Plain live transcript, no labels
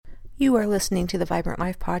You are listening to the Vibrant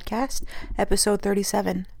Life Podcast, episode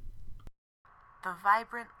 37. The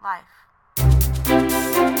Vibrant Life.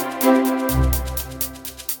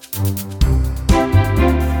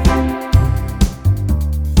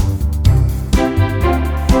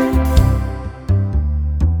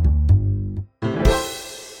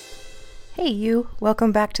 Hey you,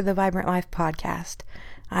 welcome back to the Vibrant Life Podcast.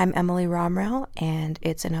 I'm Emily Romrell, and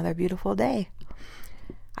it's another beautiful day.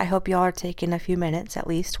 I hope y'all are taking a few minutes, at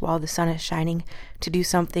least, while the sun is shining, to do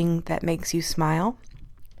something that makes you smile.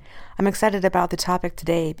 I'm excited about the topic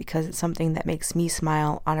today because it's something that makes me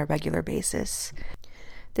smile on a regular basis.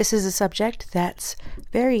 This is a subject that's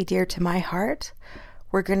very dear to my heart.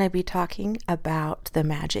 We're going to be talking about the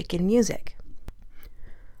magic in music.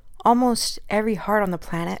 Almost every heart on the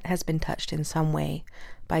planet has been touched in some way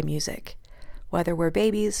by music, whether we're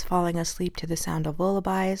babies falling asleep to the sound of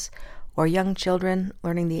lullabies, or young children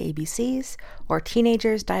learning the ABCs, or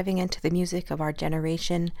teenagers diving into the music of our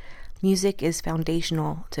generation. Music is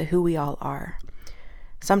foundational to who we all are.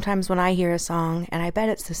 Sometimes when I hear a song, and I bet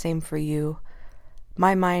it's the same for you,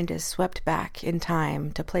 my mind is swept back in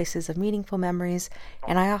time to places of meaningful memories,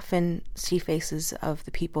 and I often see faces of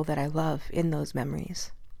the people that I love in those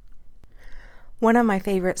memories. One of my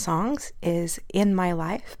favorite songs is In My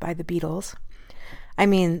Life by the Beatles. I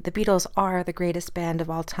mean, the Beatles are the greatest band of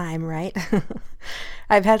all time, right?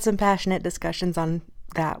 I've had some passionate discussions on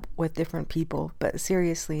that with different people, but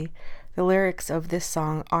seriously, the lyrics of this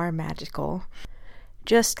song are magical.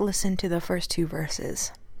 Just listen to the first two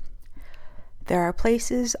verses. There are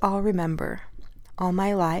places I'll remember, all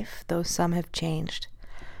my life, though some have changed.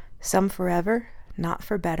 Some forever, not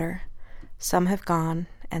for better. Some have gone,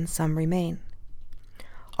 and some remain.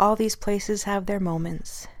 All these places have their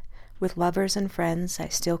moments. With lovers and friends I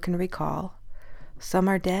still can recall. Some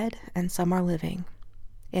are dead and some are living.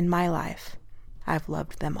 In my life, I've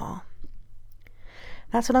loved them all.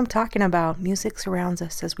 That's what I'm talking about. Music surrounds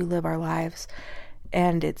us as we live our lives,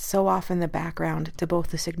 and it's so often the background to both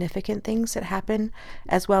the significant things that happen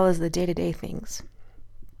as well as the day-to-day things.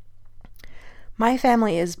 My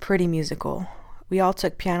family is pretty musical. We all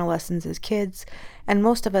took piano lessons as kids, and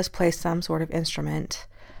most of us play some sort of instrument.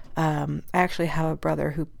 I actually have a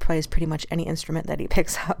brother who plays pretty much any instrument that he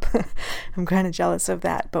picks up. I'm kind of jealous of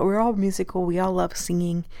that, but we're all musical. We all love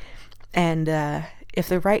singing, and if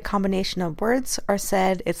the right combination of words are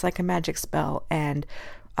said, it's like a magic spell, and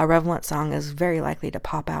a relevant song is very likely to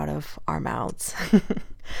pop out of our mouths.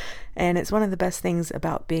 And it's one of the best things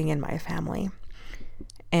about being in my family.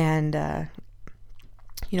 And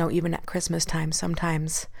even at Christmas time,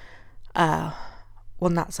 sometimes,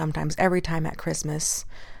 not sometimes, every time at Christmas,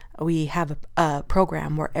 we have a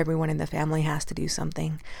program where everyone in the family has to do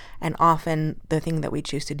something, and often the thing that we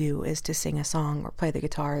choose to do is to sing a song or play the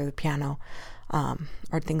guitar or the piano,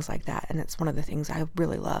 or things like that, and it's one of the things I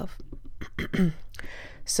really love.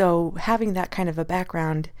 So having that kind of a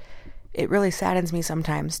background, it really saddens me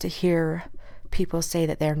sometimes to hear people say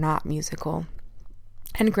that they're not musical.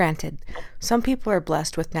 And granted, some people are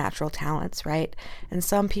blessed with natural talents, right? And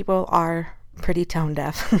some people are pretty tone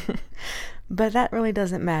deaf. But that really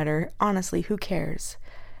doesn't matter. Honestly, who cares?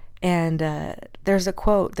 And there's a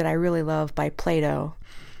quote that I really love by Plato.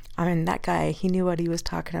 I mean, that guy, he knew what he was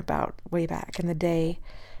talking about way back in the day.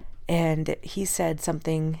 And he said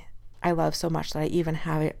something I love so much that I even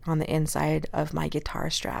have it on the inside of my guitar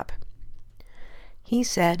strap. He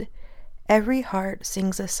said, "Every heart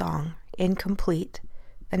sings a song, incomplete,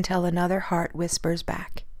 until another heart whispers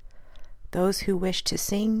back. Those who wish to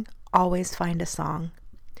sing always find a song.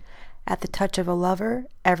 At the touch of a lover,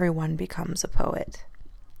 everyone becomes a poet."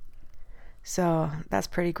 So that's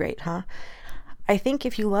pretty great, huh? I think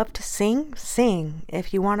if you love to sing, sing.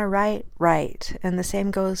 If you want to write, write. And the same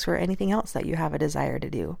goes for anything else that you have a desire to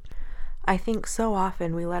do. I think so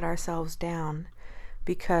often we let ourselves down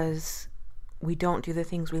because we don't do the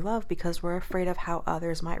things we love because we're afraid of how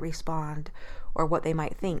others might respond or what they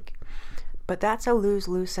might think. But that's a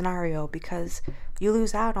lose-lose scenario because you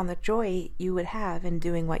lose out on the joy you would have in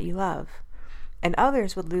doing what you love. And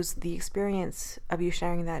others would lose the experience of you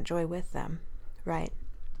sharing that joy with them, right?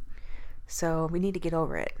 So we need to get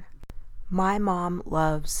over it. My mom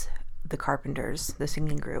loves the Carpenters, the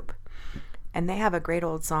singing group. And they have a great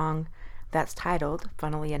old song that's titled,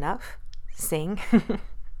 funnily enough, Sing.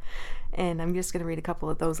 And I'm just going to read a couple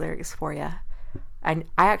of those lyrics for you.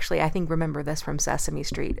 I think remember this from Sesame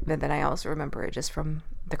Street, but then I also remember it just from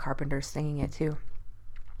the Carpenters singing it too.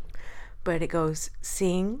 But it goes,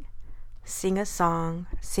 sing, sing a song,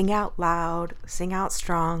 sing out loud, sing out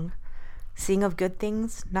strong, sing of good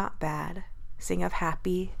things, not bad, sing of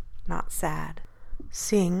happy, not sad.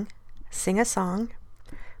 Sing, sing a song,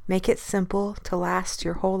 Make it simple to last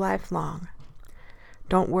your whole life long.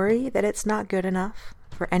 Don't worry that it's not good enough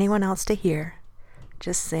for anyone else to hear.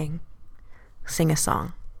 Just sing. Sing a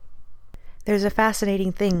song. There's a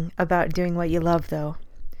fascinating thing about doing what you love, though.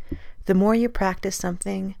 The more you practice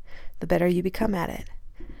something, the better you become at it.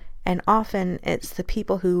 And often it's the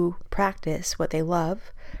people who practice what they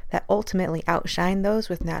love that ultimately outshine those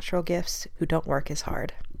with natural gifts who don't work as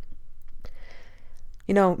hard.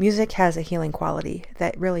 You know, music has a healing quality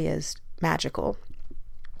that really is magical.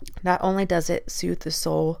 Not only does it soothe the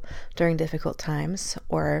soul during difficult times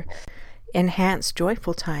or enhance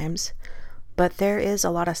joyful times, but there is a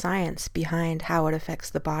lot of science behind how it affects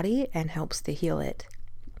the body and helps to heal it.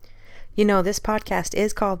 You know, this podcast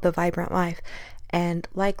is called The Vibrant Life, and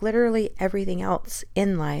like literally everything else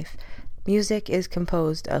in life, music is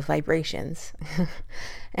composed of vibrations.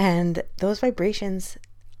 And those vibrations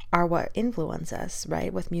are what influence us,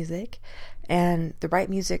 right, with music. And the right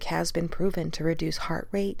music has been proven to reduce heart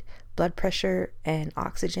rate, blood pressure, and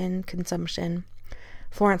oxygen consumption.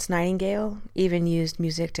 Florence Nightingale even used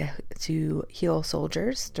music to heal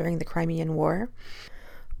soldiers during the Crimean War.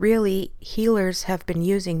 Really, healers have been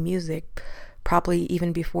using music probably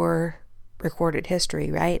even before recorded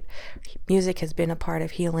history, right? Music has been a part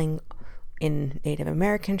of healing in Native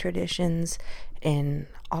American traditions, in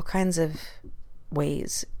all kinds of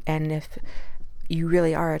ways. And if you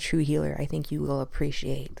really are a true healer, I think you will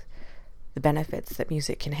appreciate the benefits that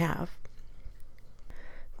music can have.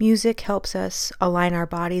 Music helps us align our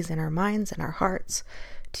bodies and our minds and our hearts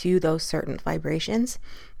to those certain vibrations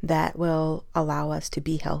that will allow us to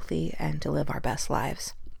be healthy and to live our best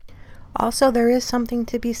lives. Also, there is something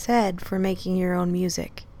to be said for making your own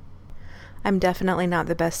music. I'm definitely not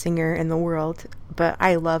the best singer in the world, but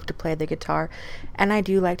I love to play the guitar, and I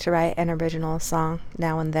do like to write an original song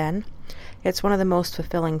now and then. It's one of the most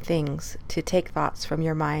fulfilling things to take thoughts from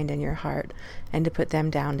your mind and your heart and to put them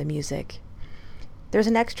down to music. There's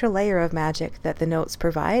an extra layer of magic that the notes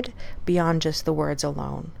provide beyond just the words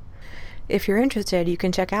alone. If you're interested, you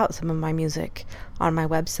can check out some of my music on my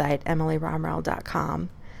website, emilyromrell.com.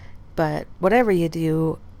 But whatever you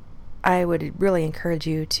do, I would really encourage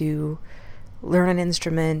you to learn an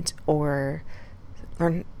instrument or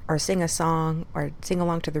sing a song or sing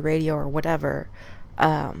along to the radio or whatever.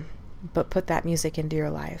 But put that music into your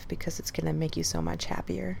life because it's going to make you so much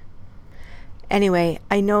happier. Anyway,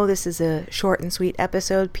 I know this is a short and sweet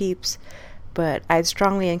episode, peeps, but I'd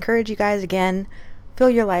strongly encourage you guys again, fill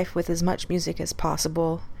your life with as much music as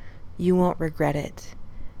possible. You won't regret it.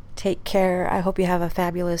 Take care. I hope you have a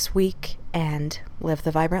fabulous week and live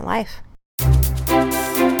the vibrant life.